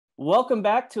Welcome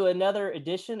back to another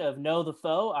edition of Know the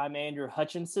Foe. I'm Andrew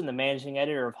Hutchinson, the managing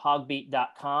editor of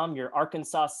HawgBeat.com, your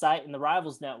Arkansas site in the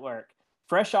Rivals Network.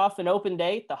 Fresh off an open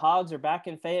date, the Hogs are back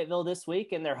in Fayetteville this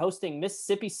week, and they're hosting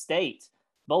Mississippi State.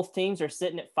 Both teams are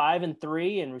sitting at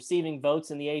 5-3 and receiving votes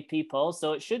in the AP poll,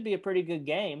 so it should be a pretty good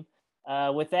game.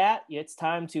 With that, it's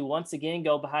time to once again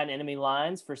go behind enemy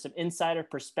lines for some insider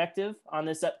perspective on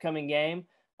this upcoming game.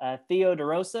 Theo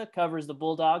DeRosa covers the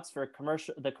Bulldogs for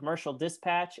the Commercial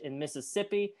Dispatch in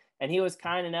Mississippi, and he was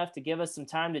kind enough to give us some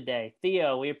time today.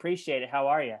 Theo, we appreciate it. How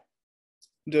are you?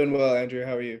 I'm doing well, Andrew.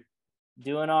 How are you?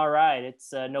 Doing all right.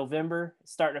 It's November.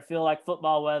 It's starting to feel like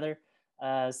football weather.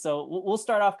 So we'll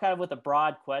start off kind of with a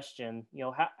broad question.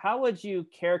 How would you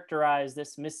characterize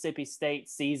this Mississippi State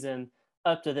season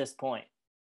up to this point?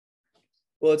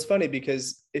 Well, it's funny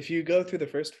because if you go through the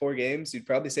first four games, you'd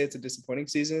probably say it's a disappointing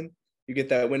season. You get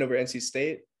that win over NC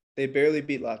State. They barely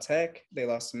beat La Tech. They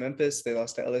lost to Memphis. They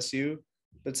lost to LSU.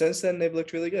 But since then, they've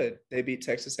looked really good. They beat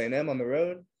Texas A&M on the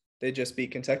road. They just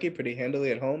beat Kentucky pretty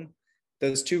handily at home.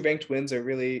 Those two ranked wins are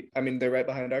really, they're right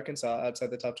behind Arkansas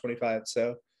outside the top 25.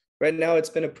 So right now,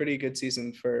 it's been a pretty good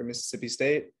season for Mississippi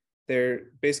State. They're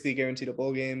basically guaranteed a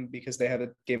bowl game because they have a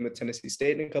game with Tennessee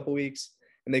State in a couple weeks,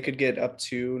 and they could get up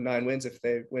to 9 wins if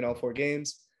they win all four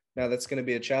games. Now that's going to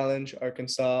be a challenge.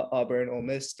 Arkansas, Auburn, Ole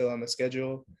Miss still on the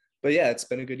schedule. But yeah, it's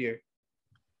been a good year.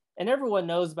 And everyone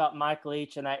knows about Mike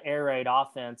Leach and that air raid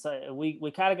offense.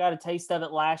 We kind of got a taste of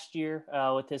it last year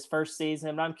with his first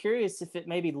season. But I'm curious if it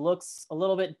maybe looks a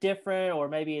little bit different, or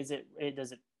maybe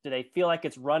do they feel like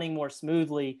it's running more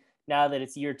smoothly now that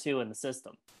it's year two in the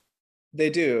system? They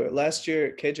do. Last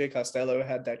year, KJ Costello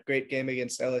had that great game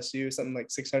against LSU, something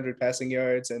like 600 passing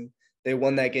yards, and they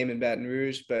won that game in Baton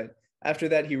Rouge. But after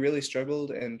that, he really struggled,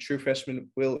 and true freshman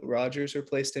Will Rogers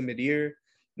replaced him mid-year.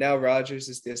 Now Rogers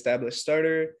is the established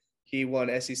starter. He won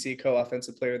SEC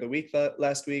Co-Offensive Player of the Week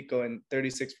last week, going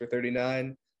 36 for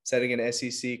 39, setting an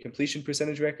SEC completion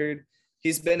percentage record.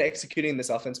 He's been executing this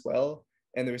offense well,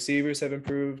 and the receivers have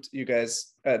improved.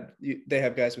 They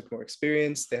have guys with more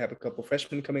experience. They have a couple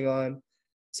freshmen coming on.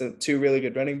 So two really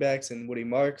good running backs in Woody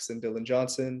Marks and Dylan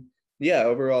Johnson. Yeah,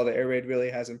 overall, the air raid really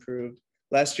has improved.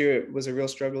 Last year, it was a real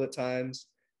struggle at times.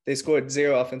 They scored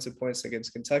 0 offensive points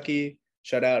against Kentucky,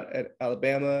 shut out at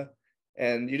Alabama,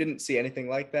 and you didn't see anything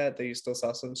like that. You still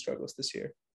saw some struggles this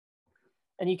year.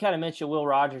 And you kind of mentioned Will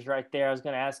Rogers right there. I was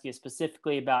going to ask you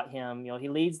specifically about him. He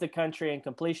leads the country in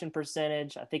completion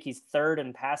percentage. I think he's third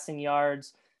in passing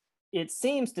yards. It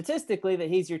seems statistically that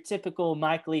he's your typical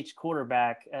Mike Leach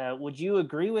quarterback. Would you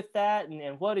agree with that?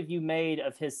 And what have you made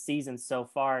of his season so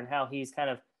far, and how he's kind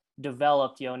of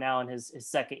developed, now in his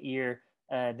second year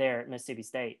there at Mississippi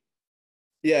State?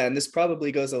 Yeah, and this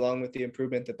probably goes along with the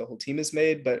improvement that the whole team has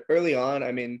made. But early on,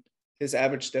 his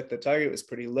average depth of target was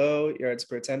pretty low, yards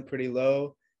per attempt pretty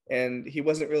low, and he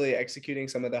wasn't really executing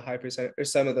some of the high percent or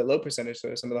some of the low percentage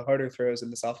throws, some of the harder throws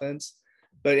in this offense.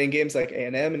 But in games like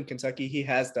A&M and Kentucky, he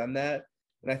has done that,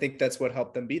 and I think that's what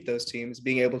helped them beat those teams,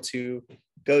 being able to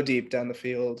go deep down the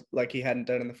field like he hadn't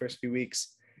done in the first few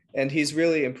weeks. And he's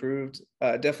really improved.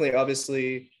 Definitely,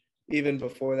 obviously, even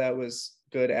before that was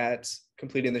good at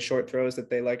completing the short throws that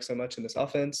they like so much in this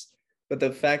offense. But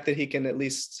the fact that he can at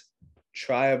least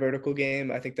try a vertical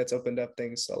game, I think that's opened up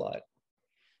things a lot.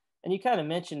 And you kind of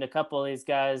mentioned a couple of these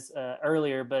guys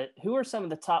earlier, but who are some of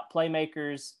the top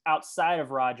playmakers outside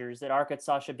of Rogers that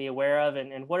Arkansas should be aware of,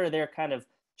 and what are their kind of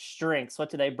strengths? What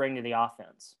do they bring to the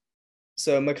offense?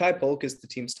 So Mekhi Polk is the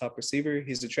team's top receiver.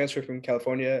 He's a transfer from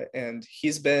California, and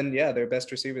he's been, their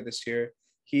best receiver this year.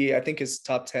 I think, is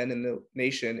top 10 in the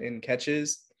nation in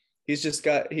catches.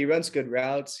 He runs good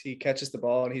routes. He catches the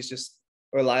ball, and he's just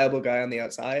a reliable guy on the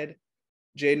outside.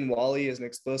 Jaden Wally is an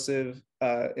explosive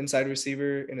inside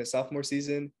receiver in his sophomore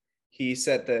season. He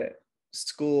set the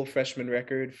school freshman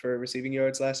record for receiving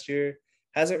yards last year.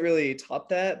 Hasn't really topped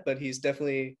that, but he's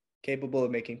definitely capable of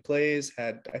making plays.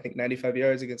 Had, I think, 95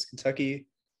 yards against Kentucky.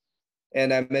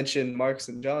 And I mentioned Marks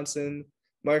and Johnson.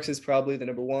 Marks is probably the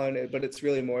number one, but it's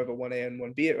really more of a 1A and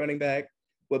 1B at running back.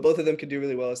 What both of them can do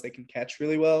really well is they can catch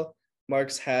really well.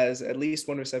 Marks has at least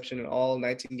one reception in all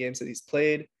 19 games that he's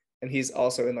played, and he's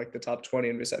also in like the top 20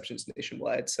 in receptions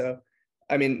nationwide. So,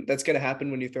 that's going to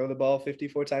happen when you throw the ball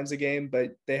 54 times a game,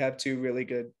 but they have two really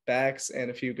good backs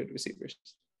and a few good receivers.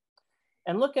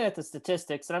 And looking at the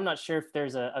statistics, and I'm not sure if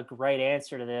there's a great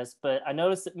answer to this, but I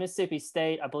noticed that Mississippi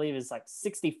State, I believe, is like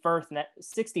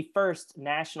 61st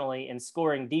nationally in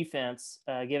scoring defense,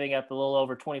 giving up a little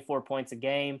over 24 points a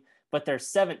game, but they're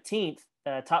 17th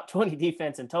top 20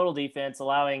 defense and total defense,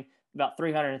 allowing about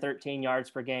 313 yards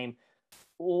per game.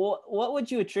 What would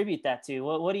you attribute that to?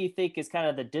 What do you think is kind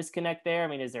of the disconnect there? I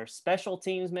mean, is there special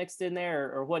teams mixed in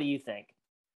there, or what do you think?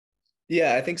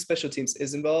 Yeah, I think special teams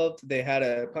is involved. They had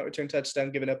a punt return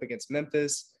touchdown given up against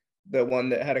Memphis, the one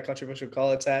that had a controversial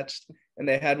call attached, and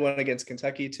they had one against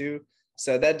Kentucky too.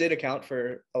 So that did account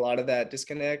for a lot of that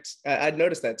disconnect. I'd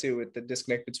noticed that too with the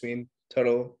disconnect between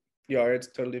total yards,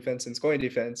 total defense, and scoring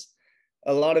defense.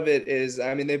 A lot of it is,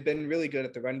 I mean, they've been really good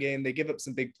at the run game. They give up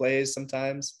some big plays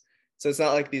sometimes. So it's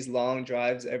not like these long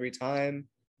drives every time.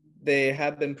 They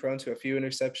have been prone to a few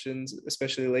interceptions,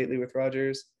 especially lately with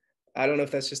Rodgers. I don't know if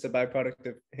that's just a byproduct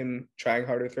of him trying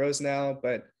harder throws now,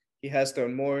 but he has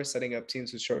thrown more, setting up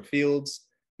teams with short fields.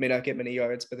 May not get many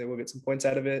yards, but they will get some points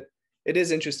out of it. It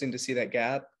is interesting to see that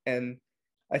gap. And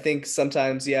I think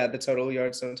sometimes, yeah, the total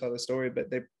yards don't tell the story, but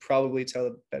they probably tell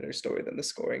a better story than the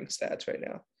scoring stats right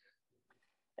now.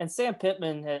 And Sam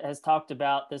Pittman has talked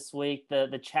about this week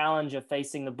the challenge of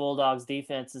facing the Bulldogs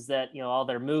defense is that, you know, all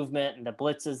their movement and the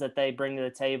blitzes that they bring to the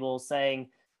table, saying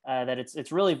that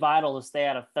it's really vital to stay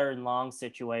out of third and long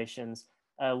situations.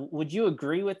 Would you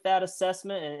agree with that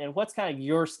assessment? And what's kind of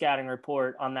your scouting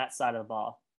report on that side of the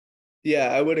ball? Yeah,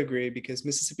 I would agree because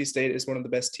Mississippi State is one of the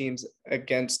best teams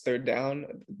against third down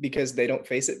because they don't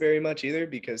face it very much either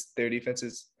because their defense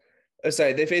is,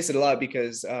 they face it a lot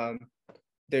because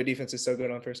their defense is so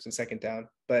good on first and second down.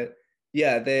 But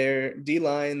yeah, their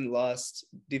D-line lost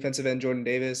defensive end Jordan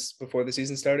Davis before the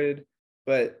season started,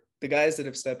 but the guys that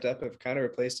have stepped up have kind of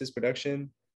replaced his production.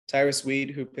 Tyrus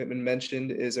Wheat, who Pittman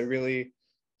mentioned, is a really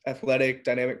athletic,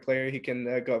 dynamic player. He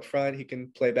can go up front, he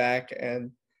can play back,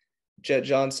 and Jet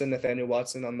Johnson, Nathaniel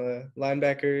Watson on the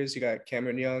linebackers. You got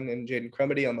Cameron Young and Jaden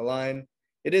Crumedy on the line.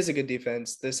 It is a good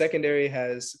defense. The secondary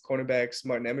has cornerbacks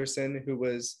Martin Emerson,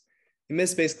 he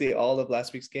missed basically all of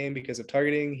last week's game because of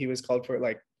targeting. He was called for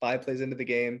like 5 plays into the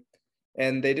game,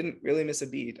 and they didn't really miss a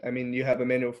beat. I mean, you have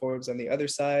Emmanuel Forbes on the other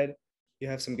side. You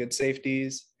have some good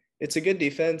safeties. It's a good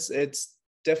defense. It's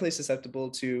definitely susceptible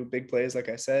to big plays, like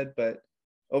I said, but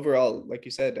overall, like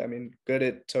you said, I mean, good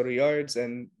at total yards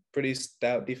and pretty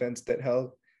stout defense that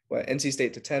held NC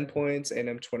State to 10 points,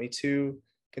 A&M 22,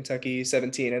 Kentucky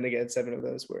 17, and again, 7 of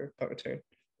those were punt return.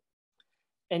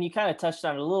 And you kind of touched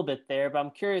on it a little bit there, but I'm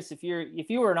curious if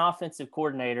you were an offensive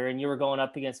coordinator and you were going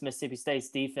up against Mississippi State's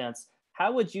defense,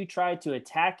 how would you try to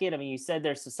attack it? I mean, you said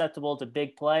they're susceptible to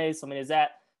big plays. I mean, is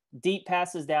that deep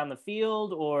passes down the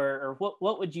field, or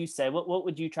what would you say? What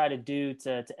would you try to do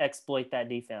to exploit that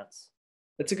defense?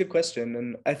 That's a good question.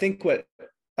 And I think what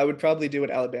I would probably do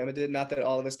what Alabama did, not that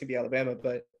all of us can be Alabama,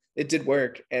 but it did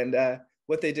work. And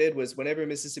what they did was whenever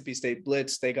Mississippi State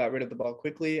blitzed, they got rid of the ball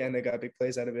quickly and they got big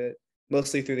plays out of it,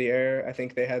 mostly through the air. I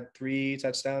think they had 3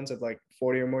 touchdowns of like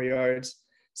 40 or more yards.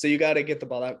 So you got to get the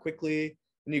ball out quickly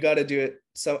and you got to do it.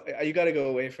 So you got to go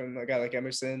away from a guy like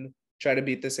Emerson, try to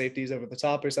beat the safeties over the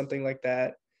top or something like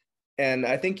that. And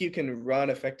I think you can run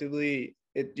effectively.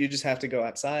 You just have to go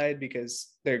outside because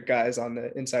their guys on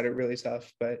the inside are really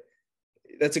tough. But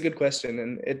that's a good question.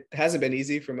 And it hasn't been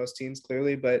easy for most teams,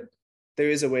 clearly, but there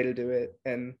is a way to do it.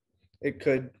 And you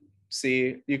could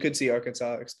see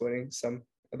Arkansas exploiting some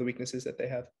of the weaknesses that they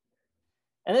have.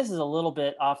 And this is a little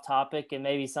bit off topic and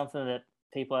maybe something that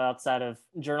people outside of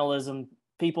journalism,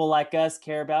 people like us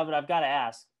care about, but I've got to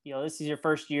ask, you know, this is your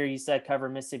first year, you said,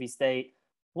 covering Mississippi State.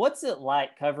 What's it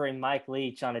like covering Mike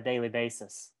Leach on a daily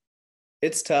basis?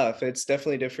 It's tough. It's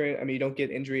definitely different. I mean, you don't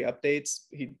get injury updates.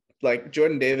 Like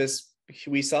Jordan Davis,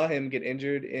 we saw him get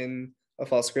injured in a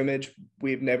fall scrimmage.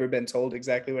 We've never been told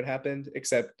exactly what happened,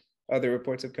 except other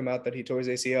reports have come out that he tore his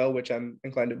ACL, which I'm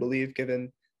inclined to believe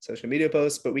given social media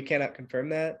posts, but we cannot confirm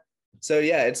that. So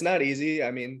yeah, it's not easy. I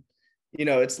mean, you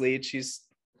know, it's Leach. He's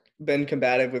been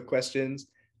combative with questions.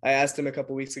 I asked him a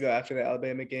couple weeks ago after the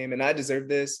Alabama game, and I deserve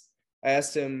this. I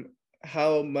asked him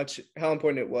how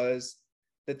important it was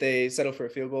that they settled for a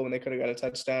field goal when they could have got a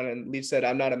touchdown. And Leach said,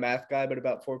 "I'm not a math guy, but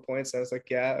about 4 points." And I was like,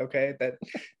 yeah, okay,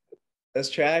 that's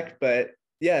track. But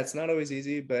yeah, it's not always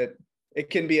easy, but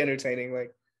it can be entertaining.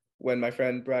 Like when my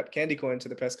friend brought candy corn to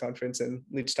the press conference and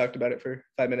Leach talked about it for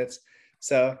 5 minutes.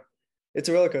 So it's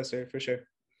a roller coaster for sure.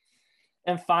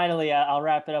 And finally, I'll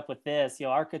wrap it up with this. You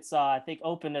know, Arkansas, I think,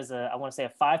 opened as I want to say,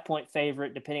 a 5-point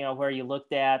favorite, depending on where you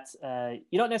looked at.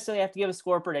 You don't necessarily have to give a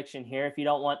score prediction here if you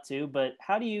don't want to, but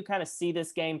how do you kind of see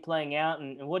this game playing out,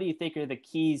 and what do you think are the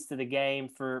keys to the game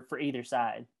for either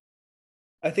side?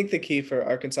 I think the key for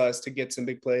Arkansas is to get some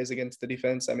big plays against the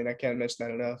defense. I mean, I can't mention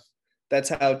that enough. That's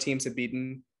how teams have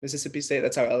beaten Mississippi State.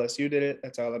 That's how LSU did it.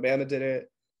 That's how Alabama did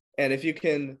it. And if you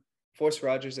can force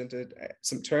Rodgers into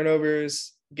some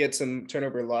turnovers, get some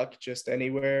turnover luck just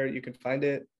anywhere you can find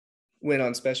it, win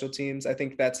on special teams, I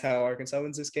think that's how Arkansas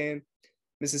wins this game.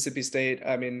 Mississippi State,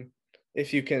 I mean,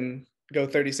 if you can go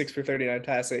 36 for 39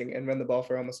 passing and run the ball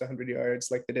for almost 100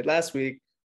 yards like they did last week,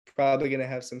 probably going to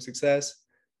have some success.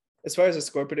 As far as a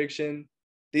score prediction,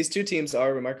 these two teams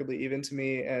are remarkably even to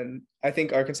me, and I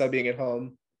think Arkansas being at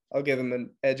home, I'll give them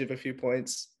an edge of a few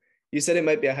points. You said it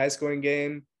might be a high-scoring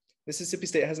game. Mississippi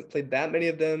State hasn't played that many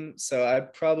of them, so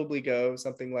I'd probably go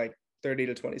something like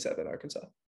 30-27 Arkansas.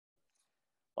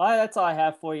 Well, that's all I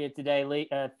have for you today,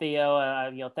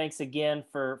 Theo. Thanks again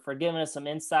for giving us some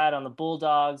insight on the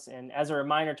Bulldogs. And as a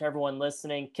reminder to everyone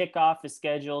listening, kickoff is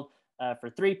scheduled for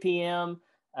 3 p.m.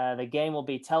 The game will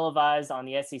be televised on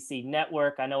the SEC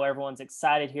network. I know everyone's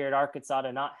excited here at Arkansas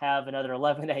to not have another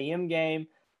 11 a.m. game.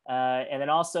 And then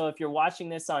also, if you're watching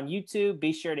this on YouTube,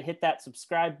 be sure to hit that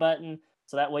subscribe button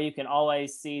so that way you can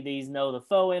always see these Know the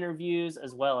Foe interviews,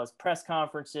 as well as press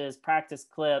conferences, practice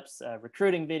clips,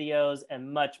 recruiting videos,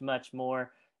 and much, much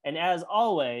more. And as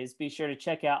always, be sure to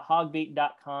check out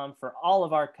HawgBeat.com for all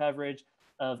of our coverage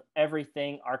of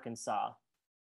everything Arkansas.